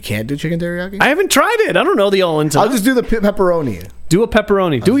 Yeah. So you can't do chicken teriyaki? I haven't tried it. I don't know the all ins. I'll just do the pepperoni. Do a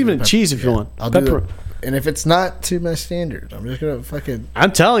pepperoni. Do even cheese if you want. I'll do. And if it's not to my standard, I'm just gonna fucking.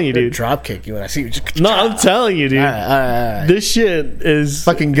 I'm telling you, dude. Drop kick you when I see you. No, I'm telling you, dude. All right. This shit is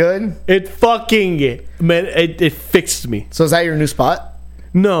fucking good. It fucking man. It fixed me. So is that your new spot?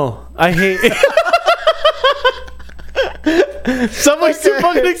 No, I hate. Subway's too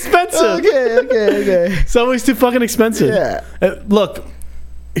fucking expensive. Okay. Subway's too fucking expensive. Yeah. Look,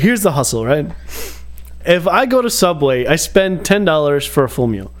 here's the hustle, right? If I go to Subway, I spend $10 for a full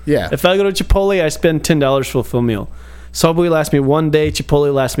meal. Yeah. If I go to Chipotle, I spend $10 for a full meal. Subway lasts me 1 day.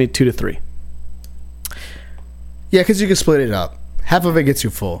 Chipotle lasts me 2 to 3. Yeah, because you can split it up. Half of it gets you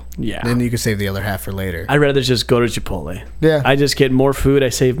full. Yeah. Then you can save the other half for later. I'd rather just go to Chipotle. Yeah. I just get more food. I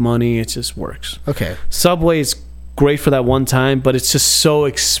save money. It just works. Okay. Subway is great for that one time, but it's just so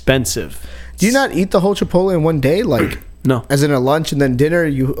expensive. Do you not eat the whole Chipotle in one day? Like, no. As in a lunch and then dinner?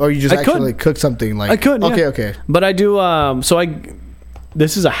 You just actually cook something like. I could. Yeah. Okay. But I do.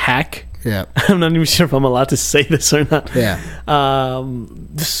 This is a hack. Yeah. I'm not even sure if I'm allowed to say this or not. Yeah.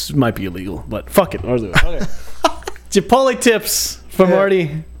 This might be illegal, but fuck it. Okay. Chipotle tips from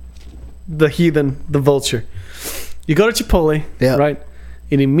Marty, the heathen, the vulture. You go to Chipotle, right?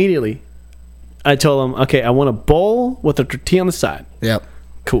 And immediately, I told him, okay, I want a bowl with a tortilla on the side. Yep.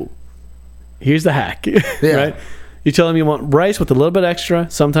 Cool. Here's the hack. Right? You tell them you want rice with a little bit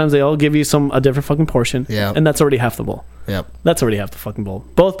extra. Sometimes they all give you a different fucking portion. Yeah. And that's already half the bowl. Yep. That's already half the fucking bowl.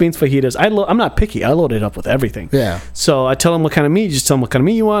 Both beans fajitas. I'm not picky. I load it up with everything. Yeah. So I tell them what kind of meat. You just tell them what kind of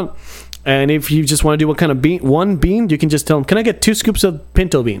meat you want. And if you just want to do what kind of one bean, you can just tell them, can I get 2 scoops of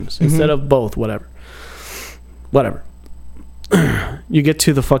pinto beans instead of both? Whatever. You get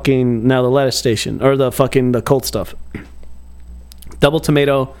to the lettuce station or the cold stuff. Double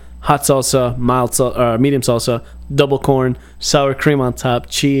tomato, hot salsa, medium salsa, double corn, sour cream on top,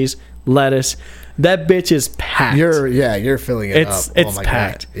 cheese, lettuce. That bitch is packed. You're filling it up. It's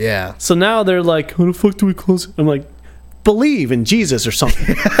packed. God. Yeah. So now they're like, how the fuck do we close it? I'm like, believe in Jesus or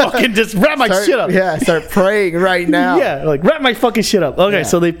something. Fucking just wrap my shit up. Yeah, start praying right now. Yeah, like wrap my fucking shit up. Okay,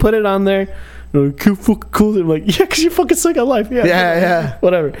 so they put it on there. Cool. I'm like, yeah, because you fucking suck at life. Yeah.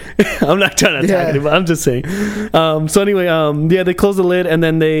 Whatever. I'm not trying to attack anybody. I'm just saying. So anyway, they closed the lid and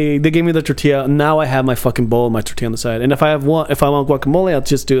then they gave me the tortilla. Now I have my fucking bowl and my tortilla on the side. And if I want guacamole, I'll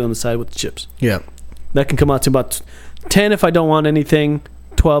just do it on the side with the chips. Yeah. That can come out to about 10 if I don't want anything,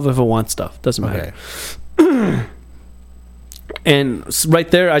 12 if I want stuff. Doesn't matter. Okay. And right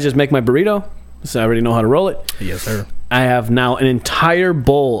there, I just make my burrito. So I already know how to roll it. Yes, sir. I have now an entire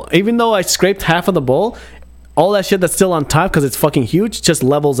bowl. Even though I scraped half of the bowl, all that shit that's still on top because it's fucking huge just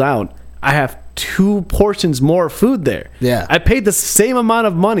levels out. I have 2 portions more food there. Yeah. I paid the same amount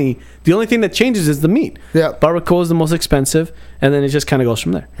of money. The only thing that changes is the meat. Yeah. Barbacoa is the most expensive, and then it just kind of goes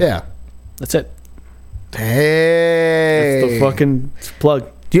from there. Yeah. That's it. Hey. That's the fucking plug.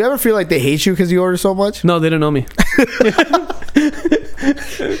 Do you ever feel like they hate you because you order so much? No, they don't know me.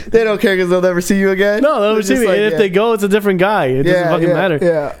 They don't care because they'll never see you again? No, they'll never see me. Like, and if they go, it's a different guy. It doesn't fucking matter.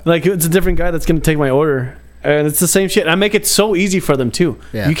 Yeah. Like, it's a different guy that's going to take my order. And it's the same shit. I make it so easy for them, too.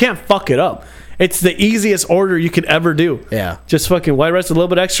 Yeah. You can't fuck it up. It's the easiest order you could ever do. Yeah. Just fucking white rice with a little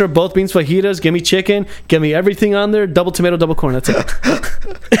bit extra, both beans fajitas, give me chicken, give me everything on there, double tomato, double corn. That's it.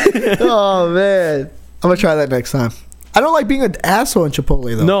 Oh, man. I'm going to try that next time. I don't like being an asshole in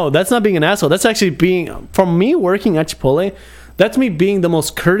Chipotle though. No, that's not being an asshole. That's actually being, from me working at Chipotle, that's me being the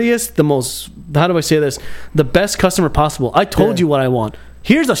most courteous, the most, how do I say this? The best customer possible. I told you what I want.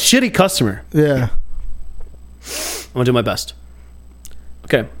 Here's a shitty customer. Yeah. I'm gonna do my best.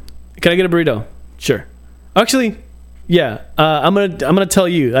 Okay. Can I get a burrito? Sure. Actually, yeah. I'm gonna tell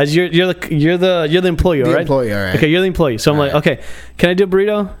you as you're the employee, all right? Employee, all right. Okay, you're the employee. So I'm All like, right. okay, can I do a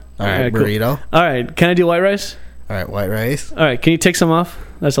burrito? All right, burrito. Cool. All right, can I do white rice? All right, white rice. All right, can you take some off?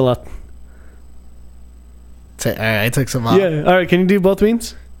 That's a lot. All right, I took some off. Yeah. All right, can you do both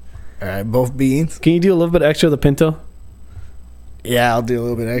beans? All right, both beans. Can you do a little bit extra of the pinto? Yeah, I'll do a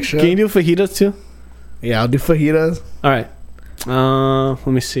little bit extra. Can you do fajitas too? Yeah, I'll do fajitas. All right. Let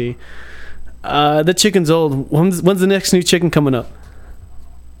me see. The chicken's old. When's the next new chicken coming up?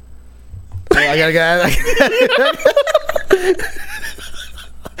 I gotta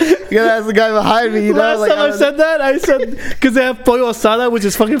you gotta ask the guy behind me. You know, Last time I said that, I said because they have pollo asada, which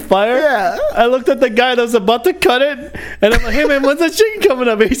is fucking fire. Yeah. I looked at the guy that was about to cut it, and I'm like, "Hey man, when's the chicken coming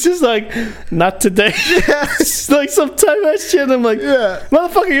up?" He's just like, "Not today." It's like some time that shit. And I'm like, Yeah.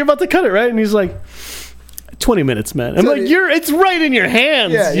 "Motherfucker, you're about to cut it, right?" And he's like, 20 minutes, man. I'm like, it's right in your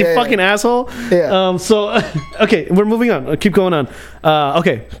hands, you fucking asshole. Yeah. So, okay, we're moving on. I'll keep going on.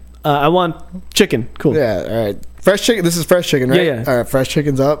 Okay. I want chicken. Cool. Yeah, all right. Fresh chicken. This is fresh chicken, right? Yeah. All right, fresh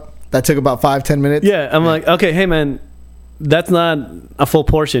chicken's up. That took about 5-10 minutes. Yeah. I'm like, okay, hey, man, that's not a full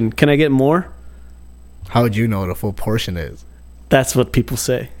portion. Can I get more? How would you know what a full portion is? That's what people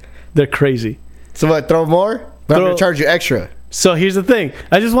say. They're crazy. So what, throw more? But I'm going to charge you extra. So here's the thing.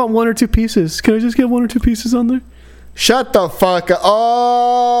 I just want 1 or 2 pieces. Can I just get 1 or 2 pieces on there? Shut the fuck up.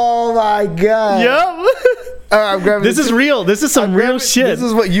 Oh, my God. Yep. All right, I'm grabbing This is real. This is some real shit. This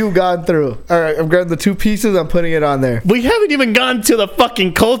is what you've gone through. All right, I'm grabbing the 2 pieces. I'm putting it on there. We haven't even gone to the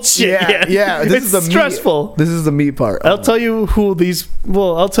fucking cold shit yet. Yeah. This It's is the stressful. Meat. This is the meat part. I'll tell you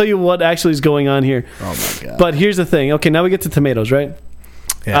I'll tell you what actually is going on here. Oh my God. But here's the thing. Okay, now we get to tomatoes, right?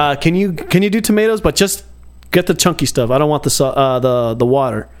 Yeah. Can you do tomatoes, but just get the chunky stuff. I don't want the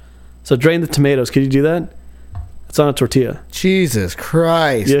water. So drain the tomatoes. Can you do that? It's on a tortilla. Jesus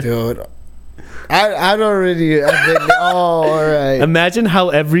Christ, Yeah. dude. I've been, all right. Imagine how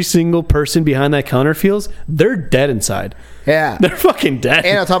every single person behind that counter feels. They're dead inside. Yeah. They're fucking dead.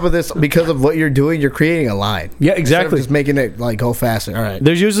 And on top of this, because of what you're doing, you're creating a line. Yeah, Instead of exactly. just making it like go faster. All right.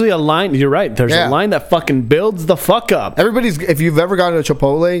 There's usually a line. You're right. There's a Yeah. line that fucking builds the fuck up. If you've ever gone to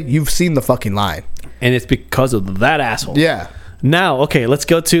Chipotle, you've seen the fucking line. And it's because of that asshole. Yeah. Now, okay, let's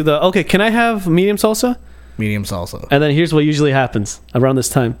go to okay, can I have medium salsa? Medium salsa. And then here's what usually happens around this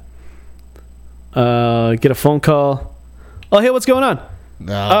time. Get a phone call. Oh, hey, what's going on?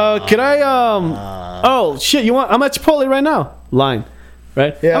 Can I oh shit, I'm at Chipotle right now. Line.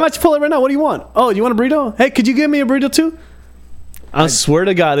 Right? Yeah. I'm at Chipotle right now. What do you want? Oh, you want a burrito? Hey, could you give me a burrito too? I swear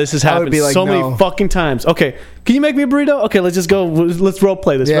to God, this has I would happened be like, so no. many fucking times. Okay, can you make me a burrito? Okay, let's just go. Let's role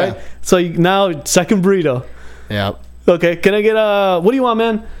play this, Yeah. right? So now, second burrito. Yeah. Okay, can I get what do you want,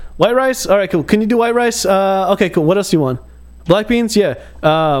 man? White rice? All right, cool. Can you do white rice? Okay, cool. What else do you want? Black beans? Yeah.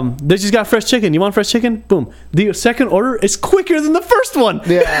 They just got fresh chicken. You want fresh chicken? Boom. The second order is quicker than the first one.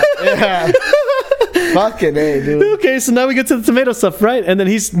 Yeah. Yeah. Fucking A, dude. Okay, so now we get to the tomato stuff, right? And then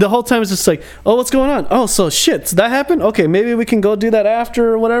the whole time is just like, oh, what's going on? Oh, so shit, so that happened? Okay, maybe we can go do that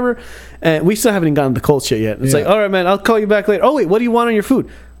after or whatever. And we still haven't even gotten the cold shit yet. It's like, all right, man, I'll call you back later. Oh, wait, what do you want on your food?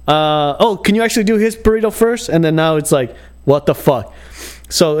 Can you actually do his burrito first? And then now it's like, what the fuck?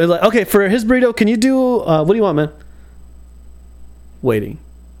 So it's like, okay, for his burrito, can you do, what do you want, man? Waiting.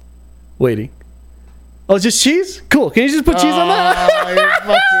 Oh, just cheese? Cool. Can you just put cheese on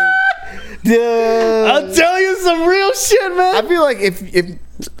that? Dude. I'll tell you some real shit, man. I feel like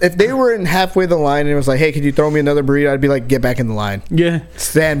if they were in halfway the line and it was like, hey, could you throw me another burrito? I'd be like, get back in the line. Yeah.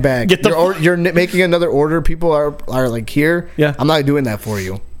 Stand back. Get the you're making another order. People are like here. Yeah. I'm not doing that for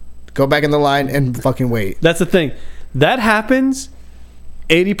you. Go back in the line and fucking wait. That's the thing. That happens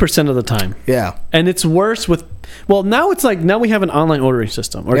 80% of the time. Yeah. And it's worse with, well, now it's like, now we have an online ordering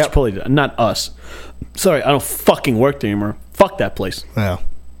system. Or Yep. Chipotle, not us. Sorry, I don't fucking work there anymore. Fuck that place. Yeah.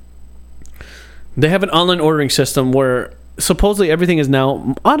 They have an online ordering system where supposedly everything is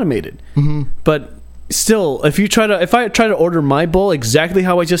now automated. Mm-hmm. But still, if I try to order my bowl exactly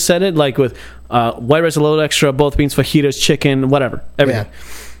how I just said it, like with white rice, a little extra, both beans, fajitas, chicken, whatever, everything,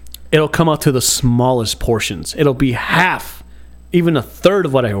 it'll come out to the smallest portions. It'll be half, even a third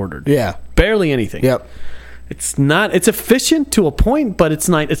of what I ordered. Yeah. Barely anything. Yep. It's efficient to a point, but it's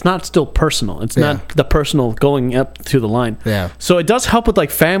not still personal. It's not the personal going up to the line. Yeah. So it does help with like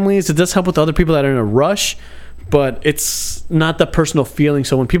families. It does help with other people that are in a rush. but it's not the personal feeling.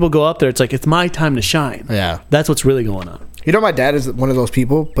 So when people go up there, it's like, it's my time to shine. Yeah. That's what's really going on. You know, my dad is one of those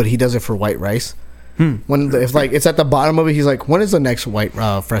people, but he does it for white rice. If like it's at the bottom of it, he's like, when is the next white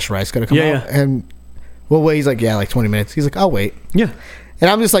fresh rice gonna come out? Yeah. And we'll wait. He's like, yeah, like 20 minutes. He's like, I'll wait. Yeah. And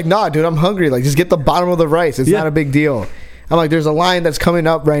I'm just like, nah, dude, I'm hungry. Like, just get the bottom of the rice. It's not a big deal. I'm like, there's a line that's coming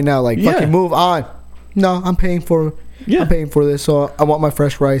up right now. Like, fucking move on. No, I'm paying for this, so I want my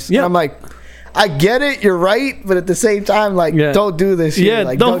fresh rice. Yeah. And I'm like, I get it, you're right, but at the same time, like, don't do this here. Yeah,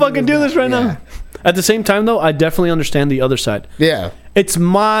 like, don't fucking do this right now. At the same time, though, I definitely understand the other side. Yeah. It's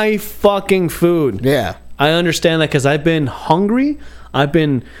my fucking food. Yeah. I understand that because I've been hungry. I've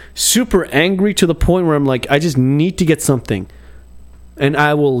been super angry to the point where I'm like, I just need to get something. And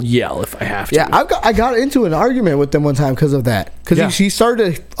I will yell if I have to. Yeah, I got into an argument with them one time because of that. Because he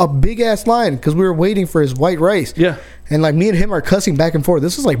started a big-ass line because we were waiting for his white rice. Yeah. And, like, me and him are cussing back and forth.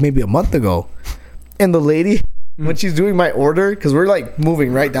 This was, like, maybe a month ago. And the lady, when she's doing my order, because we're, like,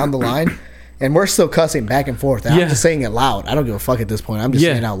 moving right down the line, and we're still cussing back and forth. And I'm just saying it loud. I don't give a fuck at this point. I'm just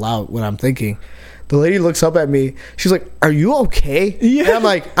saying out loud what I'm thinking. The lady looks up at me. She's like, are you okay? Yeah. And I'm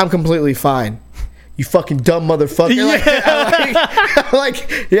like, I'm completely fine. You fucking dumb motherfucker. Yeah. I'm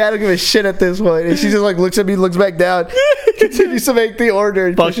like, yeah, I don't give a shit at this point. And she just like looks at me, looks back down, continues to make the order,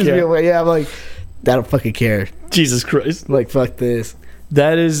 and pushes me away. Yeah, I'm like, I don't fucking care. Jesus Christ. I'm like, fuck this.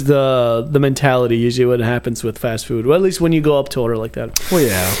 That is the mentality usually what happens with fast food. Well, at least when you go up to order like that. Well,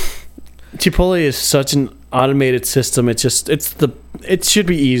 yeah. Chipotle is such an automated system. It should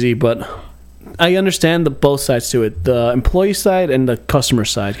be easy, but I understand both sides to it, the employee side and the customer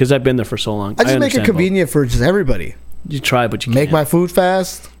side, because I've been there for so long. I just make it convenient for just everybody. You try, but you make can't. My food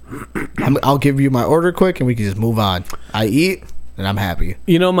fast. I'll give you my order quick, and we can just move on. I eat, and I'm happy.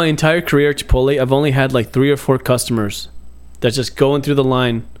 You know, my entire career at Chipotle, I've only had like 3 or 4 customers that's just going through the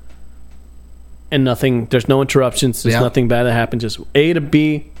line, and nothing. There's no interruptions. There's nothing bad that happens. Just A to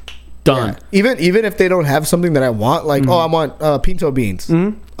B. Done. Yeah. Even if they don't have something that I want, like I want pinto beans.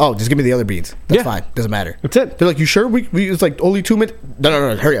 Oh, just give me the other beans. That's fine. Doesn't matter. That's it. They're like, you sure? We it's like only 2 minutes.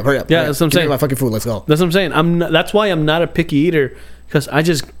 No. Hurry up. Yeah, that's what I'm saying. Give me my fucking food. Let's go. That's what I'm saying. That's why I'm not a picky eater, because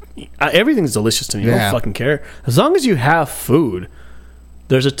everything's delicious to me. I don't fucking care as long as you have food.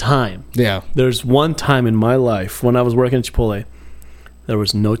 There's a time. Yeah. There's one time in my life when I was working at Chipotle, there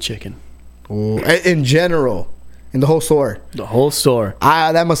was no chicken. Ooh. In general. In the whole store. The whole store.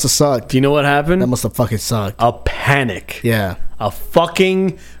 That must have sucked. Do you know what happened? That must have fucking sucked. A panic. Yeah. A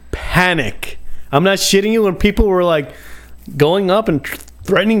fucking panic. I'm not shitting you when people were like going up and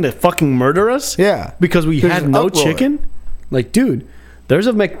threatening to fucking murder us. Yeah. Because we had no chicken. Like, dude, there's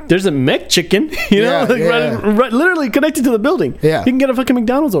a McChicken, you know, right, literally connected to the building. Yeah. You can get a fucking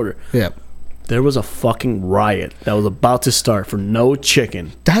McDonald's order. Yeah. There was a fucking riot that was about to start for no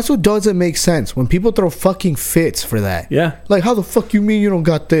chicken. That's what doesn't make sense. When people throw fucking fits for that. Yeah. Like, how the fuck you mean you don't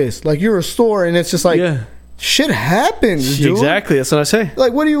got this? Like, you're a store and it's just like, shit happens, dude. Exactly. That's what I say.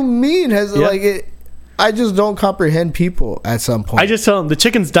 Like, what do you mean? I just don't comprehend people at some point. I just tell them the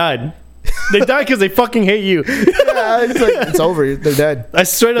chickens died. They died because they fucking hate you. Yeah, it's like, it's over. They're dead. I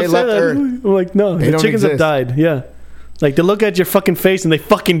straight up say that. I'm like, no, the chickens have died. Yeah. Like, they look at your fucking face and they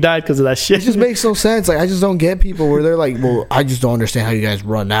fucking died because of that shit. It just makes no sense. Like, I just don't get people where they're like, well, I just don't understand how you guys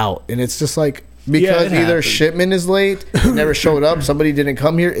run out. And it's just like, because either shipment is late, never showed up, somebody didn't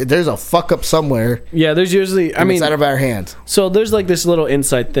come here. There's a fuck up somewhere. Yeah, there's usually, it's out of our hands. So there's like this little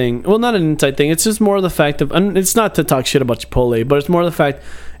inside thing. Well, not an inside thing. It's just more of the fact of, and it's not to talk shit about Chipotle, but it's more of the fact,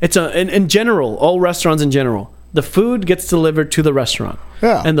 in general, all restaurants in general, the food gets delivered to the restaurant.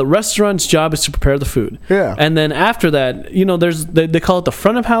 Yeah. And the restaurant's job is to prepare the food. Yeah. And then after that, you know, they call it the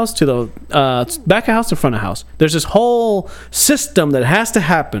front of house to the back of house to front of house. There's this whole system that has to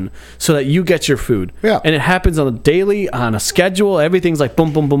happen so that you get your food. Yeah. And it happens on a daily, on a schedule. Everything's like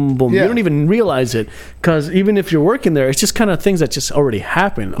boom, boom, boom, boom. Yeah. You don't even realize it because even if you're working there, it's just kind of things that just already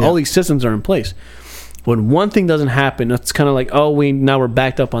happen. Yeah. All these systems are in place. When one thing doesn't happen, it's kind of like, now we're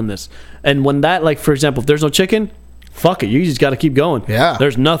backed up on this. And when that, like, for example, if there's no chicken, fuck it. You just got to keep going. Yeah.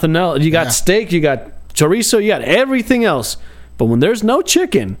 There's nothing else. You got steak, you got chorizo, you got everything else. But when there's no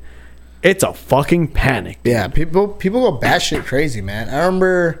chicken, it's a fucking panic. Yeah, people go batshit crazy, man. I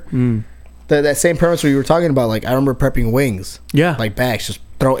remember that same premise where you were talking about, like, I remember prepping wings. Yeah. Like bags, just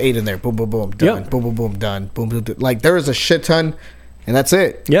throw 8 in there. Boom, boom, boom, done. Yep. Boom, boom, boom, done. Boom, boom, boom. Like, there was a shit ton, and that's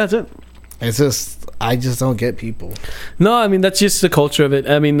it. Yeah, that's it. It's just, I just don't get people. No, I mean, that's just the culture of it.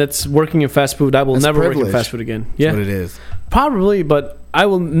 I mean, that's working in fast food. I will never work in fast food again. Yeah. That's what it is. Probably, but I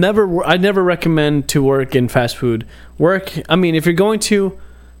never recommend to work in fast food. I mean, if you're going to,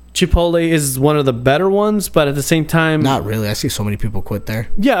 Chipotle is one of the better ones, but at the same time, Not really. I see so many people quit there.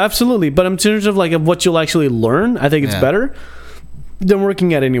 yeah, absolutely. But in terms of like of what you'll actually learn, I think it's better than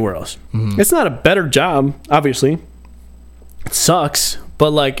working at anywhere else. It's not a better job, obviously. It sucks,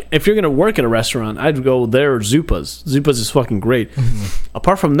 but like if you're gonna work at a restaurant, I'd go there or Zupa's. Zupa's is fucking great.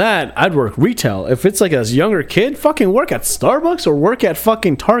 Apart from that, I'd work retail. If it's like a younger kid, fucking work at Starbucks or work at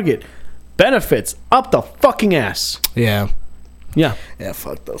fucking Target. Benefits up the fucking ass. Yeah. Yeah. Yeah,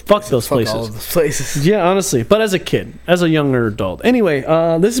 fuck those Fuck those Fuck places. all of those places. Yeah, honestly. But as a kid, as a younger adult. Anyway,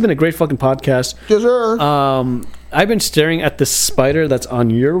 this has been a great fucking podcast. Yes, sir. I've been staring at this spider that's on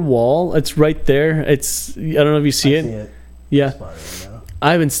your wall. It's right there. It's I don't know if you see it. Yeah.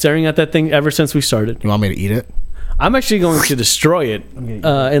 I've been staring at that thing ever since we started. You want me to eat it? I'm actually going to destroy it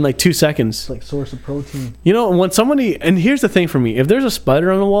in like 2 seconds. Like source of protein. You know, when somebody, and here's the thing for me, if there's a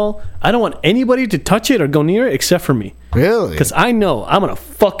spider on the wall, I don't want anybody to touch it or go near it except for me. Really? Because I know I'm going to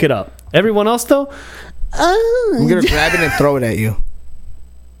fuck it up. Everyone else, though, I'm going to grab it and throw it at you.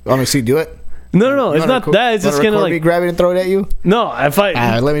 Want me to see do it? no, it's not that. It's just going to me like, grab it and throw it at you? no, if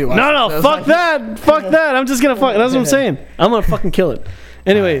I, Let me watch no, it. fuck that. Fuck that. I'm just going to fuck, that's what I'm saying. I'm going to fucking kill it.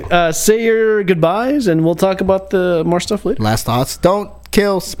 Anyway, say your goodbyes and we'll talk about the more stuff later. Last thoughts. Don't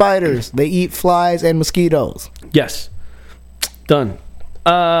kill spiders. They eat flies and mosquitoes. Yes. Done.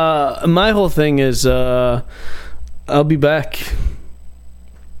 My whole thing is I'll be back.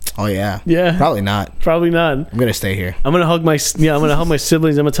 Oh, yeah. Yeah. Probably not. Probably not. I'm going to stay here. I'm gonna hug my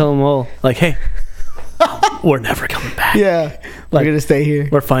siblings. I'm gonna tell them all like, hey, we're never coming back. Yeah. Like, I'm going to stay here.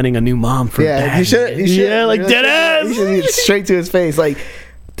 we're finding a new mom for Yeah, Dad. you should. Yeah, like dead ass. You should be straight to his face. Like,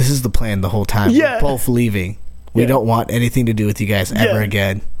 this is the plan the whole time. Yeah. We're both leaving. We don't want anything to do with you guys ever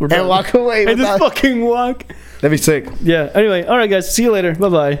again. We're And done. walk away. And just without- fucking walk. That'd be sick. Yeah. Anyway, all right, guys. See you later. Bye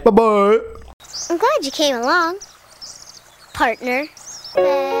bye. Bye-bye. I'm glad you came along, partner.